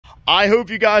I hope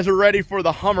you guys are ready for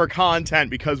the Hummer content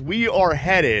because we are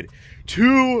headed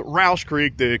to Roush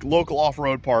Creek, the local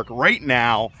off-road park right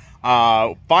now.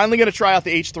 Finally going to try out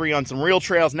the H3 on some real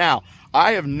trails. Now,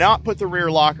 I have not put the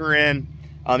rear locker in.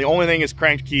 The only thing is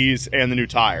crank keys and the new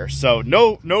tires. So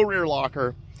no rear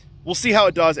locker. We'll see how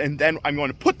it does, and then I'm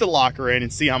going to put the locker in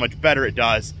and see how much better it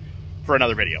does for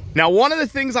another video. Now, one of the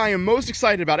things I am most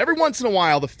excited about, every once in a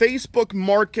while, the Facebook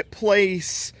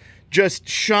Marketplace just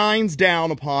shines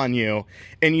down upon you,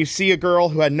 and you see a girl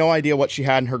who had no idea what she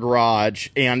had in her garage,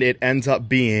 and it ends up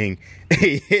being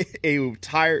a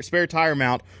spare tire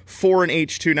mount for an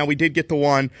H2. Now, we did get the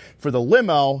one for the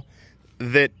limo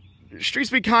that street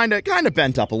speed kind of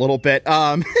bent up a little bit.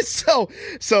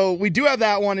 So we do have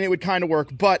that one, and it would kind of work,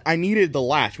 but I needed the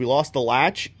latch. We lost the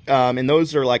latch, and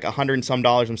those are like $100 and some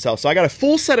themselves. So I got a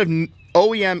full set of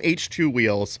OEM H2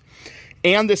 wheels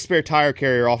and this spare tire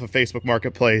carrier off of Facebook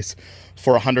Marketplace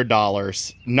for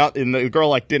 $100. And the girl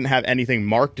like didn't have anything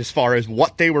marked as far as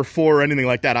what they were for or anything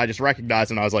like that. I just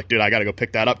recognized, and I was like, dude, I gotta go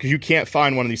pick that up, because you can't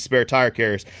find one of these spare tire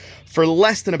carriers for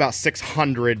less than about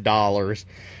 $600.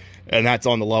 And that's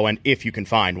on the low end if you can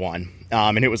find one.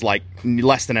 And it was like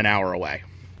less than an hour away.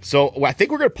 So I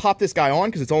think we're gonna pop this guy on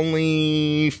because it's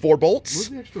only 4 bolts. What's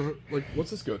the extra, like,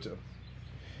 what's this go to?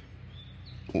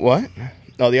 What?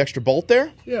 Oh, the extra bolt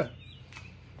there? Yeah.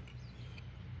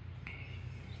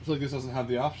 I feel like this doesn't have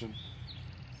the option.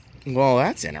 Well,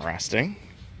 that's interesting.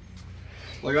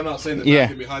 Like, I'm not saying that back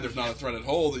and behind there's not a threaded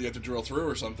hole that you have to drill through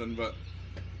or something, but...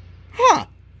 Huh.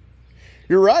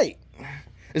 You're right.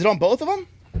 Is it on both of them?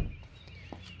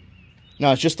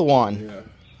 No, it's just the one. Yeah.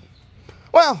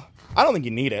 Well, I don't think you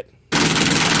need it.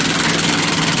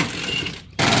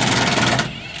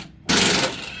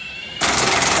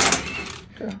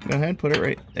 Okay. Go ahead, put it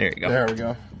right. There you go. There we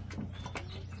go.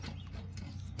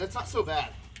 That's not so bad.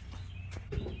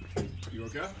 You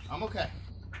okay? I'm okay.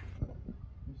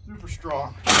 I'm super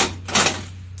strong.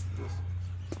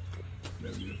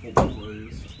 Maybe you pull both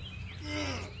ways.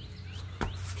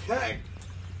 Okay.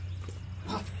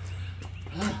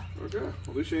 Okay. Well,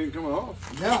 at least she ain't coming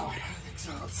off. No, I don't think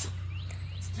so. Let's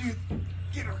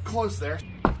get her close there.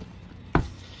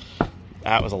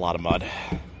 That was a lot of mud.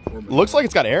 Looks like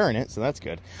it's got air in it, so that's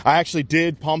good. I actually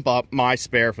did pump up my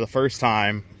spare for the first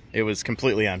time. It was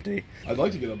completely empty. I'd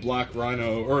like to get a black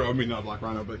Rhino, or I mean not black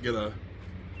Rhino, but get a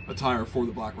tire for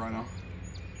the black Rhino.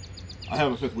 I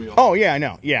have a 5th wheel. Oh yeah, I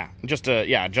know. Yeah, just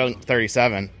a junk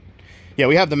 37. Yeah,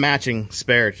 we have the matching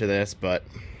spare to this, but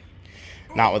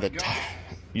not with it.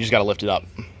 You just got to lift it up.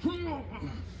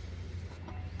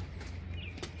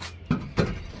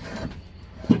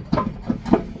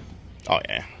 Oh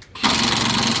yeah.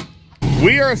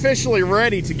 We are officially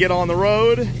ready to get on the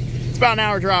road. It's about an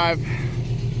hour drive.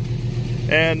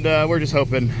 And we're just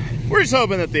hoping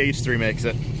that the H3 makes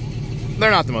it.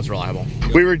 They're not the most reliable.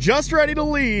 We were just ready to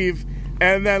leave,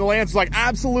 and then Lance was like,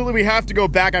 absolutely, we have to go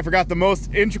back. I forgot the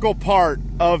most integral part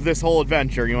of this whole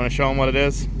adventure. You want to show them what it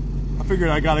is? I figured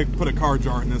I gotta put a car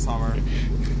jar in this Hummer.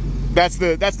 That's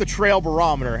the trail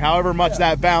barometer, however much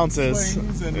that bounces.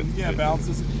 Swings and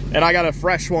bounces. And I got a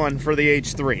fresh one for the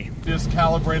H3. Just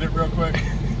calibrate it real quick.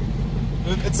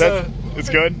 It's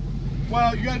good?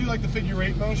 Well, you gotta do like the figure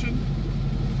 8 motion.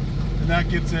 And that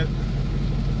gets it.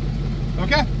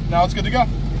 Okay, now it's good to go.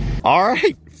 All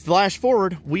right, flash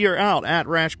forward. We are out at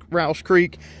Roush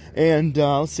Creek. And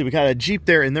let's see, we got a Jeep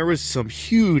there, and there was some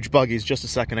huge buggies just a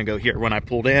second ago here when I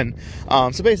pulled in.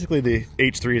 So basically the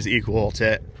H3 is equal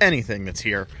to anything that's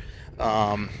here.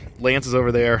 Lance is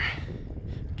over there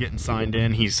getting signed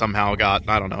in. He somehow got,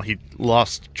 I don't know, he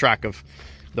lost track of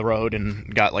the road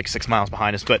and got like 6 miles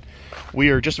behind us, but we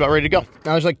are just about ready to go.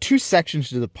 Now there's like 2 sections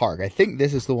to the park. I think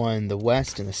this is the one, the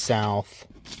west and the south,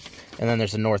 and then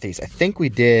there's the northeast. I think we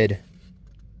did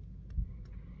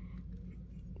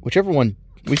whichever one.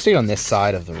 We stayed on this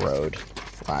side of the road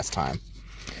last time.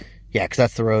 Yeah, because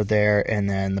that's the road there, and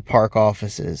then the park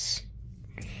office is,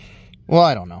 well,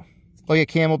 I don't know. Oh yeah,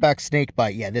 Camelback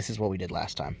Snakebite. Yeah, this is what we did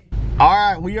last time. All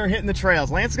right, we are hitting the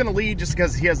trails. Lance is gonna lead just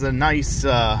because he has a nice, he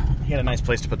had a nice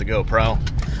place to put the GoPro,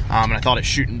 and I thought it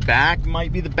shooting back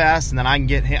might be the best, and then I can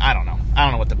get him. I don't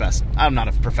know what the best. I'm not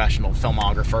a professional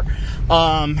filmographer,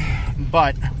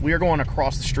 but we are going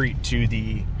across the street to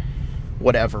the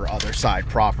whatever other side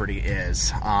property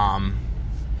is,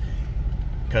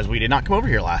 because we did not come over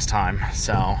here last time,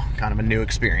 so kind of a new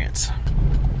experience.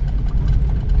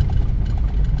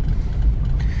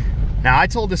 Now, I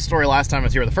told this story last time I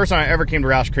was here. The first time I ever came to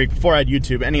Roush Creek, before I had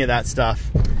YouTube, any of that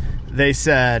stuff, they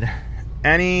said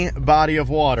any body of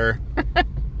water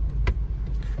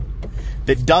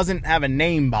that doesn't have a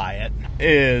name by it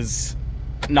is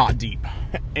not deep.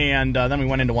 And then we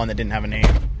went into one that didn't have a name,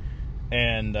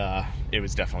 and it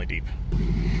was definitely deep.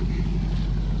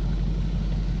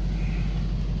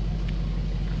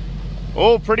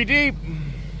 Oh, pretty deep.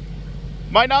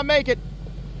 Might not make it.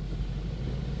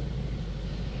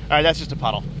 All right, that's just a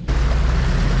puddle.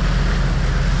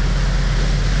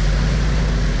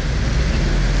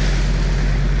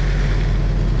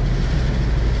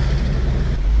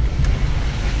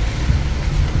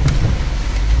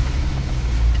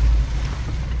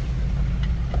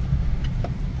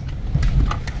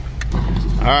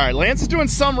 All right, Lance is doing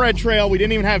some red trail. We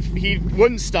didn't even have, he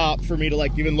wouldn't stop for me to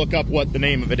like even look up what the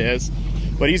name of it is,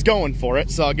 but he's going for it,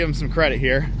 so I'll give him some credit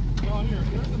here. Well, here,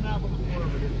 there's a map on the floor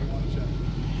over here if you want to check.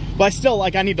 But I still,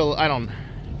 like, I need to, I don't know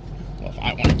if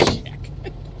I want to check.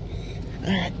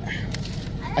 All right.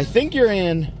 I think you're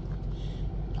in,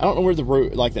 I don't know where the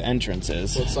route, like the entrance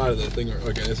is. What side of the thing?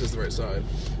 Okay, this is the right side.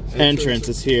 Entrance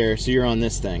is here, so you're on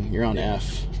this thing. You're on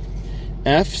F.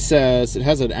 F says, it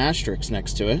has an asterisk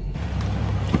next to it.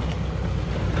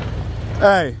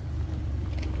 Hey,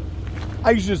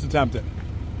 I should just attempt it.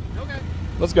 Okay.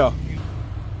 Let's go.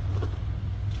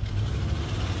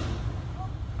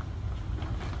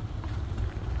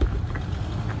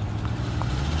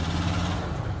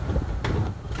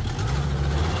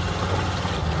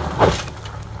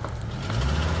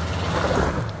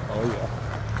 Oh yeah.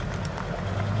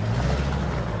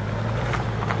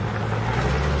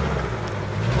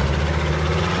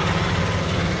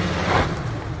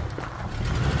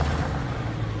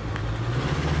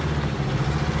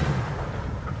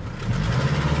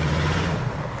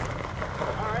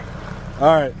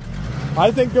 All right,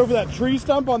 I think go for that tree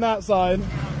stump on that side.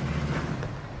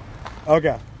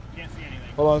 Okay. Can't see anything.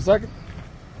 Hold on a second.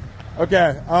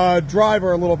 Okay, drive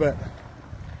her a little bit.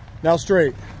 Now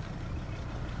straight.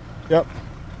 Yep.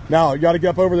 Now, you gotta get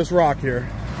up over this rock here.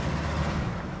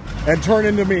 And turn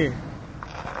into me.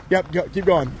 Yep, go, keep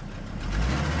going.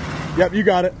 Yep, you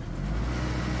got it.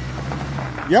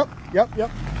 Yep.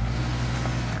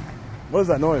 What is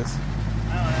that noise?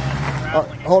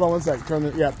 Hold on one second. Turn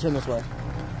this way.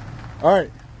 All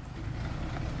right.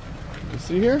 You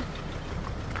see here?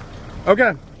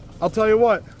 Okay. I'll tell you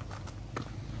what.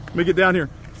 Let me get down here.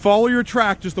 Follow your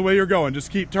track just the way you're going. Just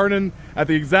keep turning at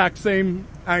the exact same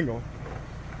angle.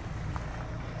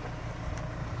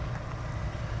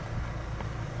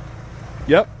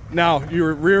 Yep. Now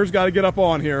your rear's got to get up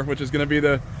on here, which is going to be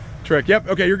the trick. Yep.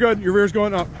 Okay, you're good. Your rear's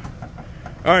going up.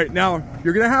 All right. Now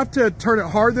you're going to have to turn it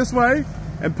hard this way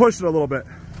and push it a little bit.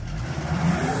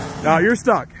 Now you're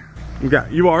stuck. Okay,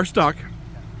 you are stuck,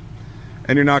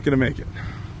 and you're not going to make it,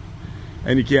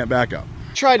 and you can't back up.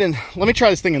 Let me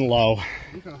try this thing in low,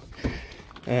 okay,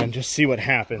 and just see what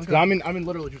happens. Okay. I'm in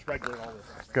literally just regular all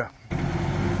this. Okay.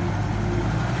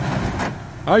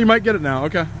 Oh, you might get it now.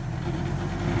 Okay.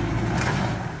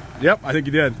 Yep, I think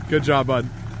you did. Good job, bud.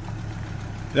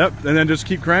 Yep, and then just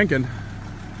keep cranking. Keep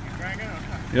cranking.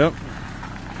 Okay. Yep.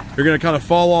 You're going to kind of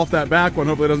fall off that back one.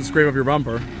 Hopefully it doesn't scrape up your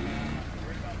bumper.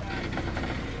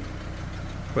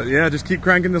 But yeah, just keep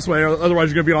cranking this way. Otherwise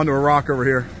you're going to be onto a rock over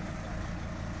here.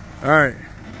 All right.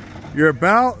 You're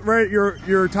about right.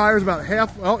 Your tire's about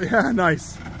half. Oh, yeah,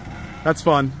 nice. That's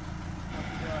fun.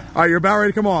 All right, you're about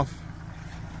ready to come off.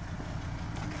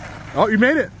 Oh, you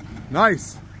made it.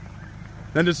 Nice.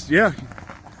 Then just, yeah,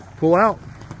 pull out.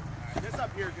 Right, this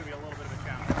up here is going to be a little bit of a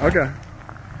challenge. Okay.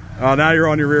 Oh, now you're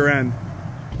on your rear end.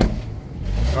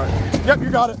 All right. Yep, you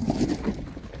got it.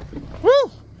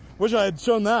 Woo! Wish I had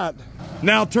shown that.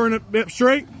 Now turn it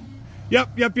straight.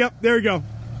 Yep. There you go.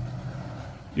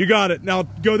 You got it. Now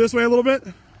go this way a little bit.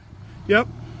 Yep.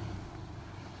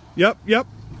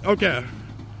 Okay.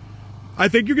 I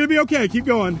think you're going to be okay. Keep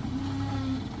going.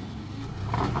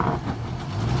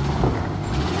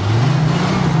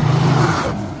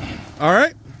 All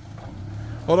right.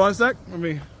 Hold on a sec. Let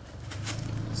me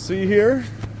see here.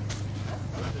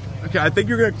 Okay, I think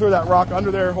you're going to clear that rock under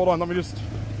there. Hold on. Let me just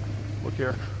look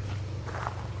here.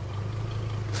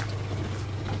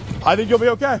 I think you'll be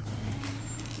okay.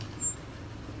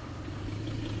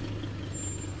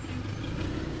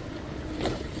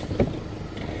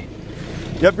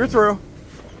 Yep, you're through.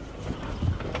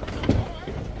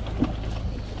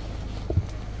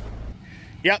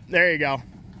 Yep, there you go. All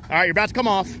right, you're about to come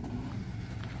off.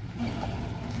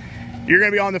 You're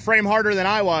going to be on the frame harder than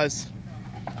I was.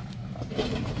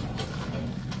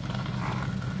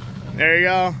 There you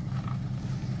go.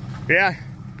 Yeah.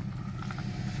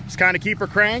 Just kind of keep her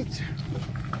cranked.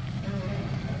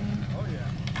 Oh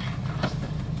yeah.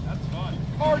 That's fun.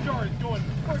 Hard jar is going.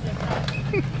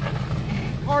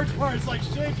 Hard jar is like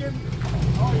shaking.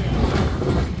 Oh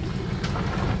yeah.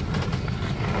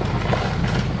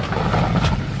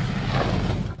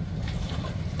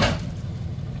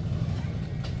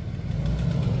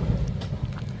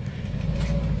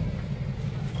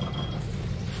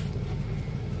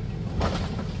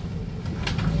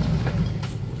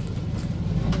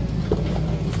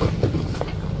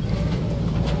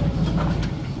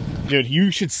 Dude,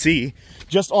 you should see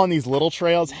just on these little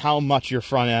trails how much your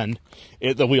front end,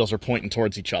 the wheels are pointing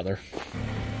towards each other.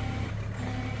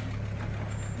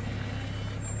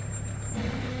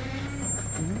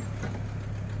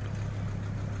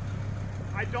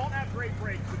 I don't have great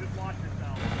brakes, so just watch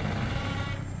yourself.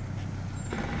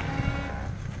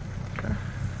 Okay.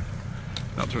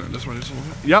 I'll turn it this way just a little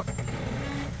bit. Yep.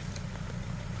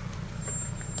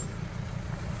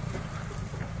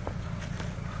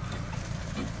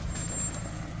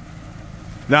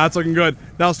 Now it's looking good.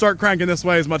 Now start cranking this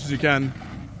way as much as you can.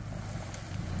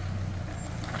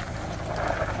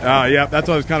 Oh, yeah, that's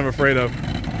what I was kind of afraid of.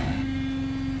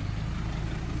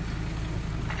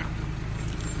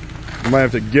 You might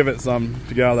have to give it some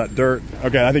to get out of that dirt.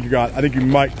 Okay, I think you got it. I think you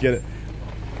might get it.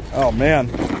 Oh, man.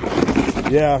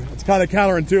 Yeah, it's kind of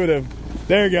counterintuitive.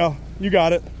 There you go. You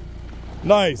got it.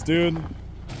 Nice, dude.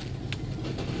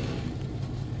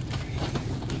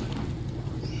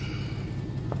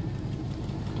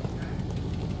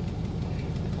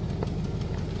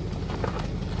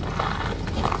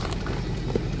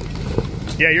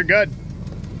 Yeah, you're good.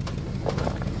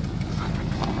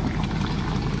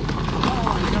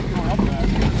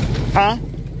 Huh? I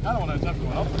don't want to attempt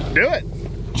going up there. Do it.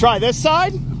 Try this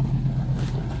side. You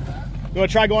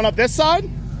want to try going up this side?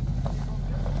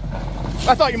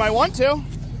 I thought you might want to.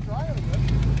 Try it a bit.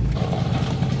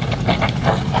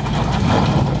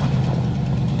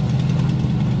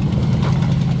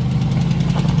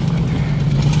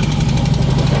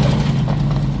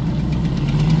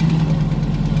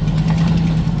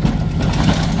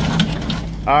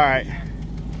 All right.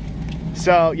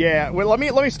 So yeah, well, let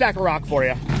me stack a rock for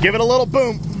you. Give it a little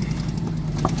boom.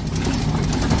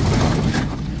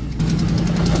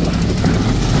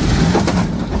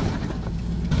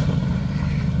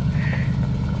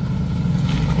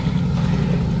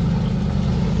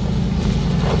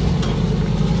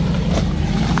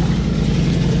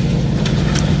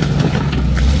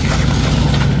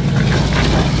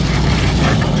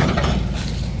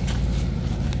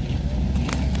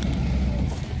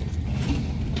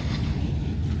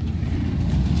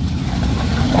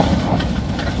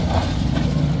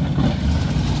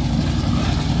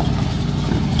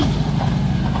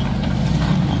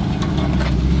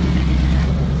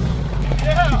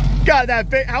 Got that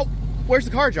big out. Where's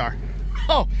the car jar?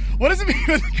 Oh, what does it mean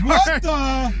with the car? What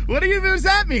the? What does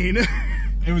that mean?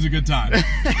 It was a good time.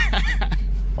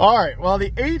 All right, well,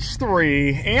 the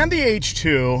H3 and the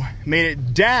H2 made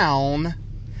it down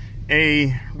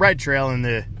a red trail, and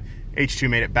the H2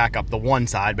 made it back up the one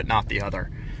side, but not the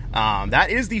other. That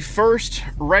is the first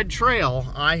red trail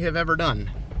I have ever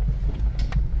done.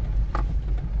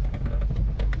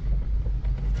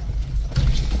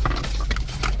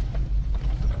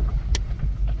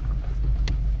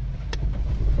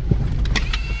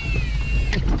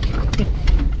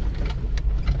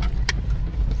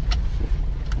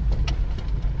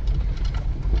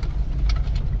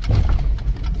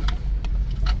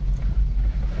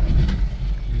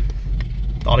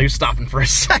 Thought he was stopping for a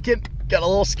second. Got a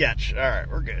little sketch. All right,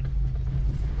 we're good.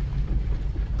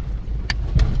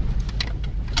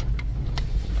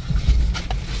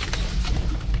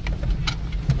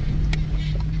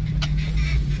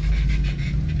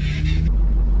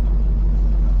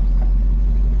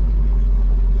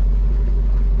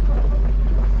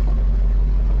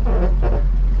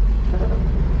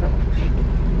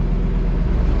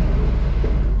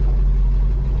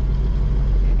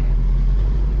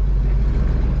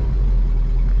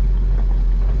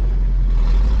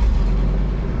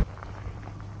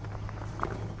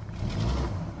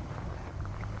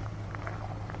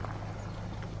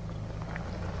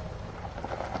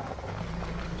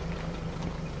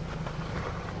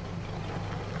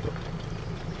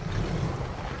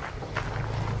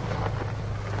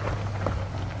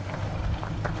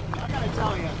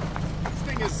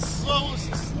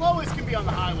 Slow as can be on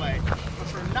the highway, but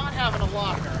for not having a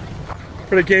locker.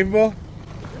 Pretty capable?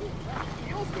 It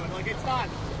feels good. Like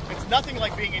it's nothing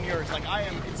like being in yours. Like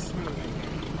it's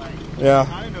smooth. Like, yeah.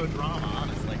 Kind of no drama,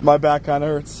 honestly. My back kind of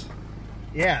hurts.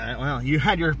 Yeah, well, you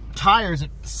had your tires at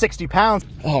 60 pounds.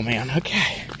 Oh man,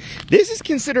 okay. This is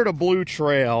considered a blue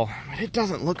trail, but it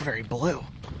doesn't look very blue.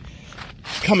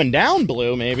 Coming down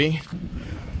blue, maybe.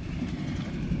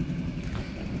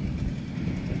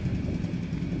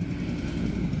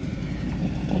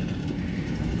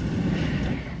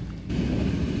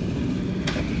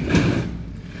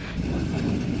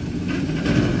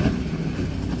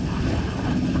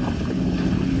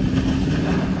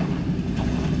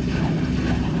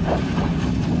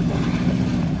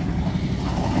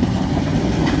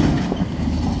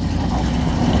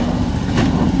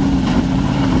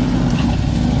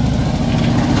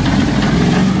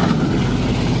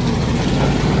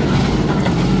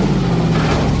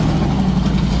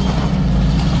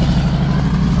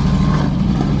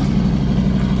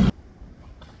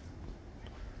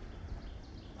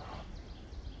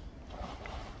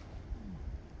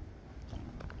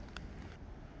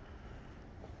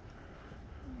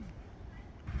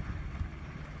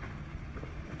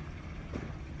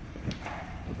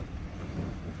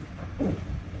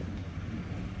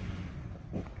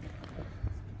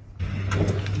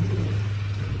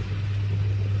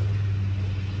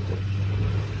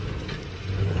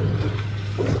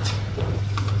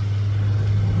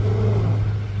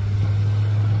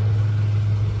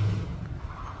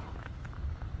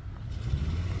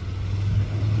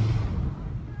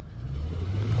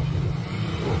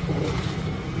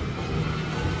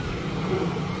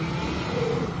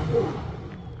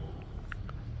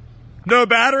 No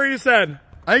battery, you said?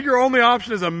 I think your only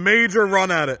option is a major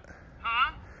run at it.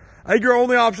 Huh? I think your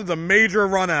only option is a major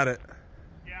run at it.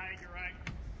 Yeah, I think you're right.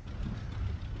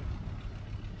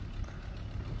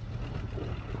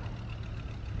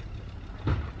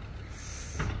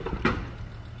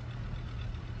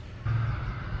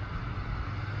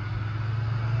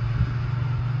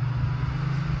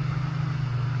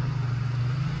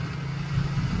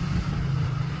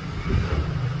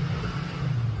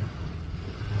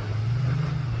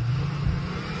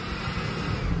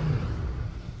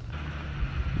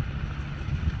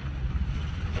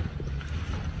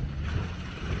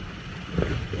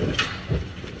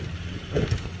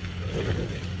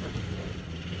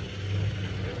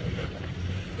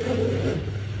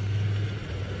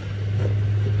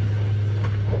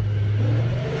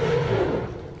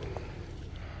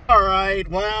 All right,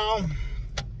 well,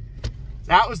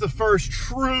 that was the first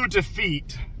true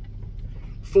defeat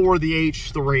for the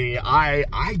H3.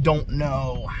 I don't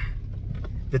know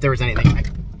that there was anything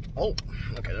oh,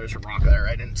 okay, there's a rock there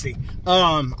I didn't see.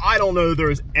 I don't know that there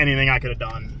was anything I could have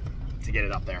done to get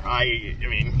it up there. I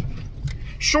mean,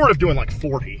 short of doing like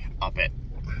 40 up it,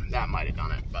 that might have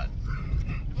done it, but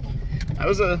that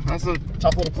was a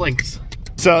tough little plinks.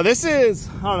 So this is,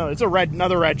 I don't know, it's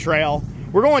another red trail.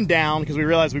 We're going down because we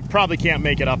realize we probably can't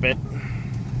make it up it.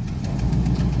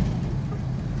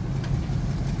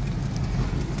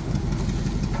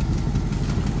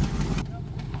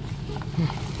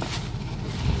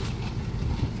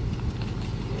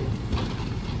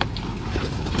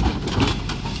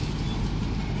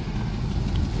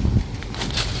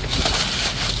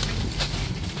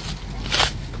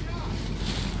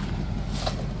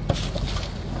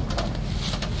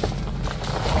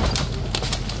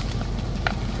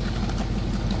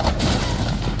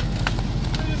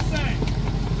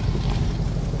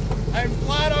 I'm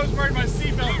glad I was wearing my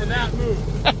seatbelt in that move.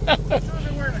 I should have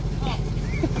been wearing a cup.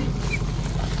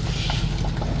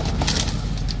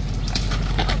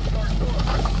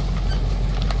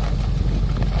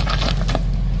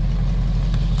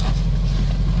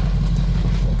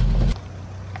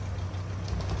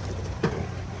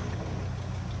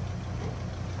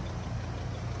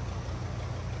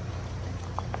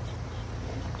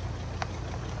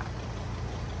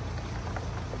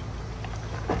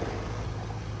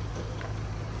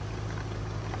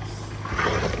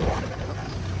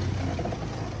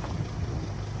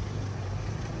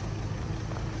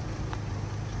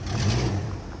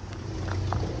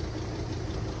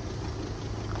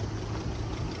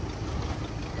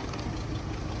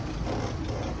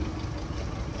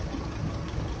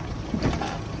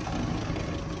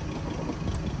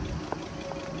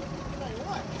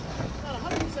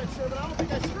 But I don't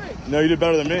think I straight. No, you did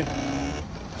better than me. I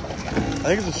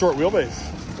think it's a short wheelbase.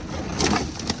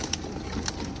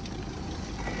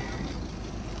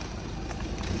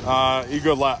 You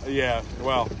go yeah,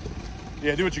 well,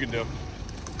 yeah, do what you can do.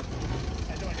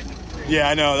 Yeah,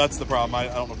 I know, that's the problem. I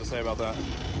don't know what to say about that.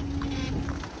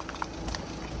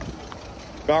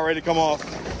 About ready to come off.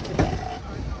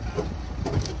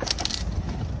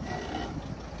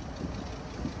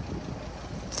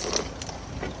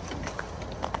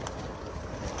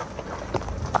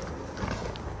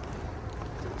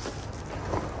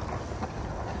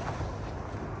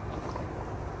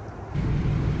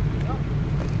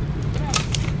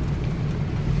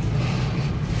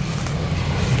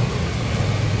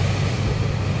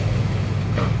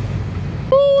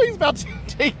 About to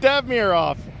take that mirror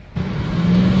off.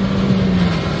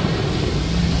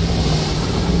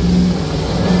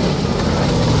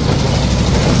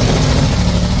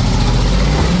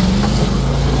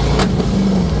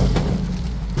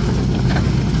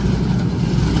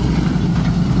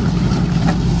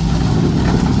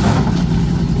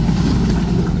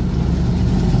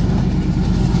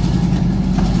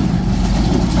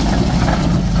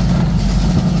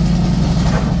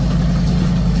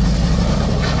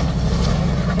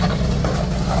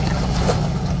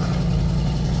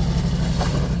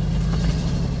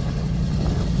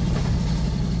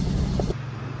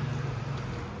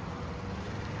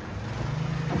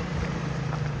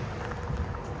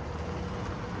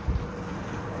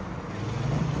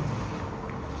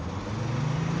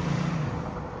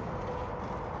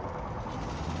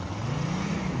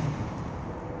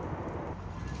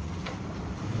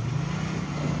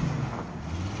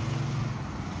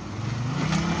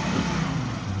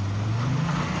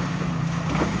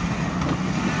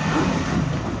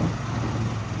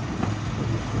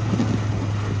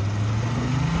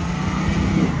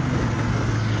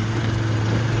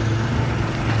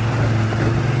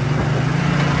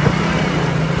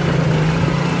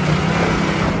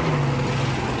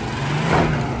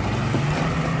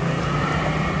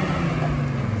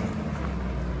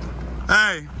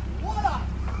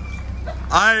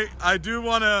 I do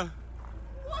want to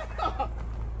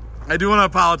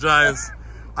apologize.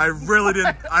 I really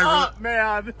didn't.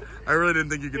 Man. I really didn't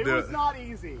think you could do it. It was not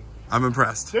easy. I'm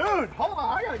impressed. Dude, hold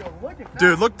on. I gotta go look at that.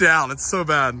 Dude, look down. It's so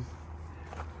bad.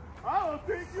 I don't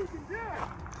think you can do it.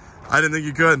 I didn't think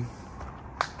you could.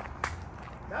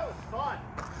 That was fun.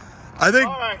 I think.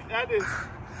 All right, that is.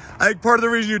 I think part of the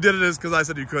reason you did it is because I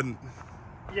said you couldn't.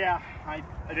 Yeah, I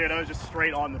did. I was just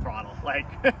straight on the throttle. Like,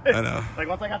 I know. Like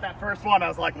once I got that first one, I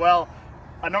was like, well,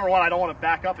 number one, I don't want to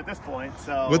back up at this point.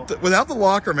 So without the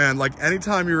locker, man, like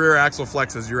anytime your rear axle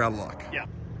flexes, you're out of luck. Yeah.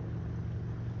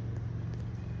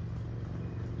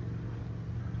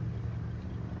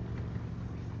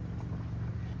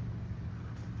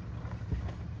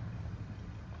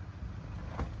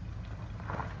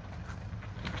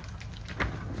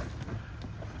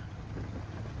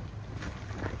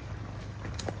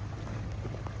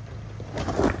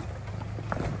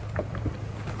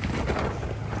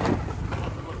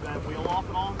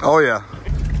 Oh yeah.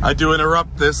 I do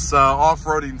interrupt this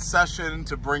off-roading session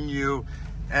to bring you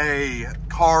a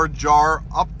car jar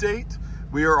update.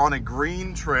 We are on a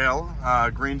green trail.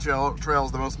 Green trail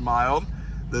is the most mild.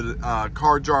 The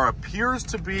car jar appears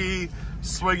to be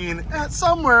swinging at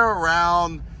somewhere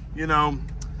around,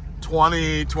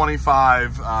 20,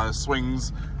 25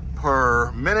 swings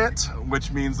per minute,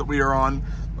 which means that we are on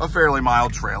a fairly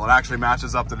mild trail. It actually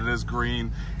matches up that it is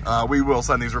green. We will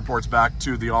send these reports back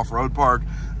to the off-road park.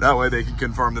 That way they can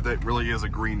confirm that it really is a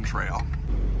green trail.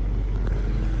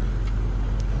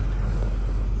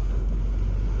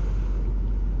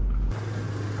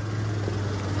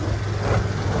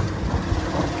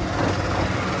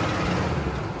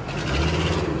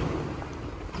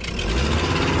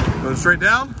 Going straight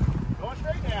down? Going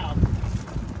straight down.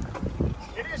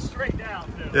 It is straight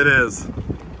down, too. It is.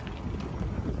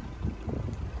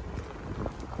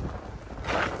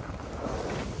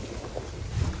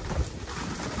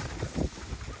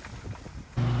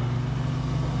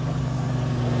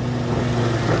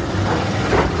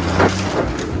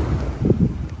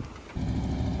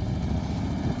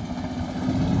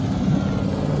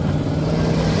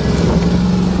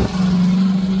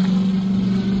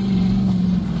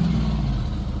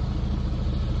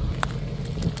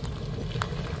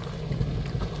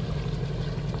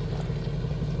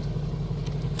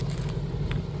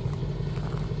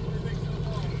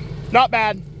 Not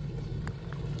bad.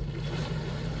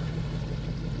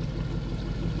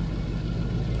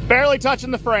 Barely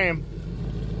touching the frame.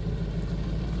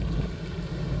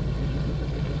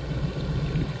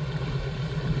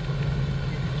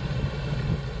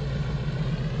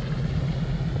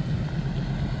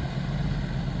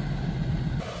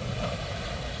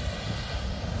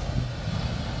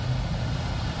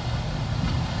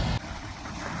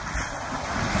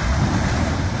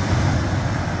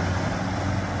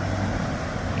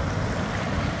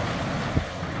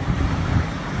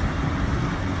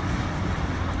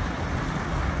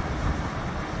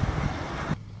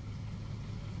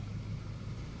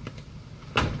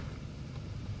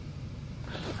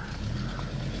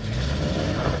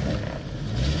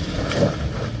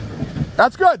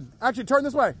 That's good. Actually, turn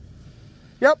this way.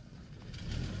 Yep.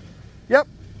 Yep.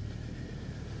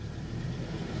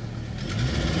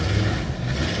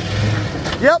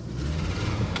 Yep.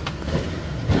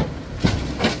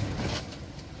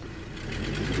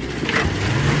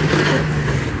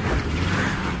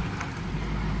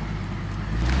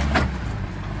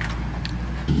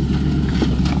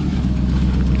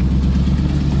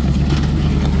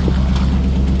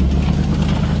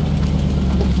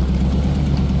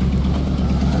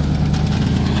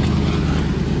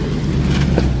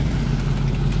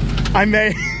 I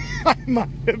might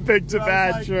have picked a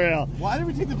bad trail. Why did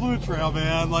we take the blue trail,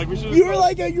 man? Like we should. You were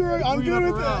like, I'm good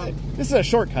with that. This is a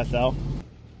shortcut, though.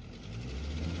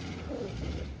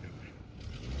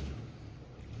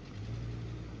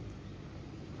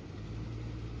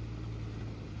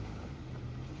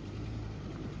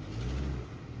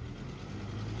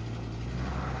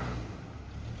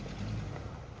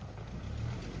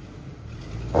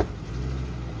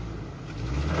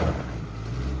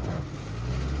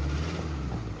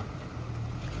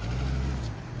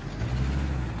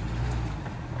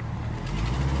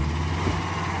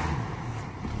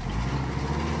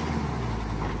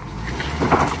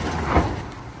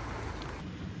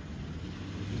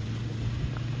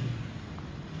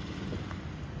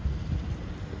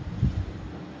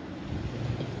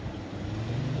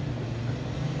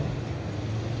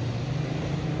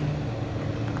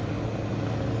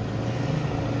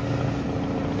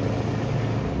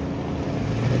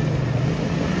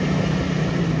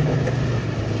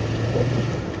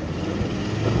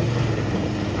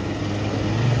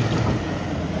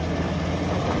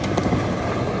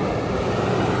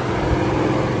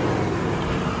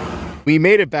 we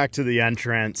made it back to the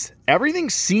entrance. Everything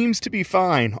seems to be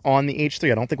fine on the H3.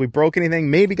 I don't think we broke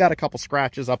anything. Maybe got a couple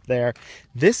scratches up there.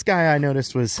 This guy I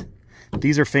noticed was,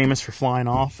 these are famous for flying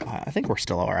off. I think we're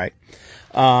still all right.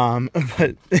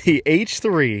 But the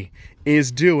H3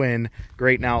 is doing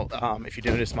great. Now, if you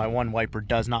notice, my one wiper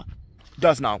does not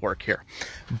work here.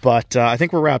 But I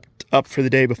think we're wrapped up for the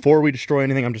day. Before we destroy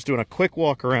anything, I'm just doing a quick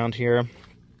walk around here.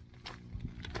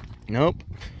 Nope.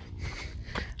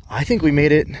 I think we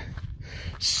made it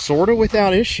sort of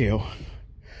without issue,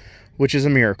 which is a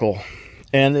miracle.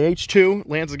 And the H2,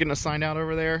 Lance is getting assigned out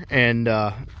over there, and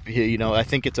you know, I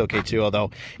think it's okay too, although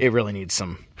it really needs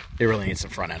some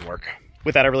front end work.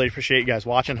 With that, I really appreciate you guys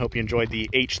watching. Hope you enjoyed the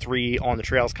H3 on the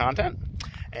trails content,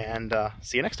 and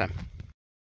see you next time.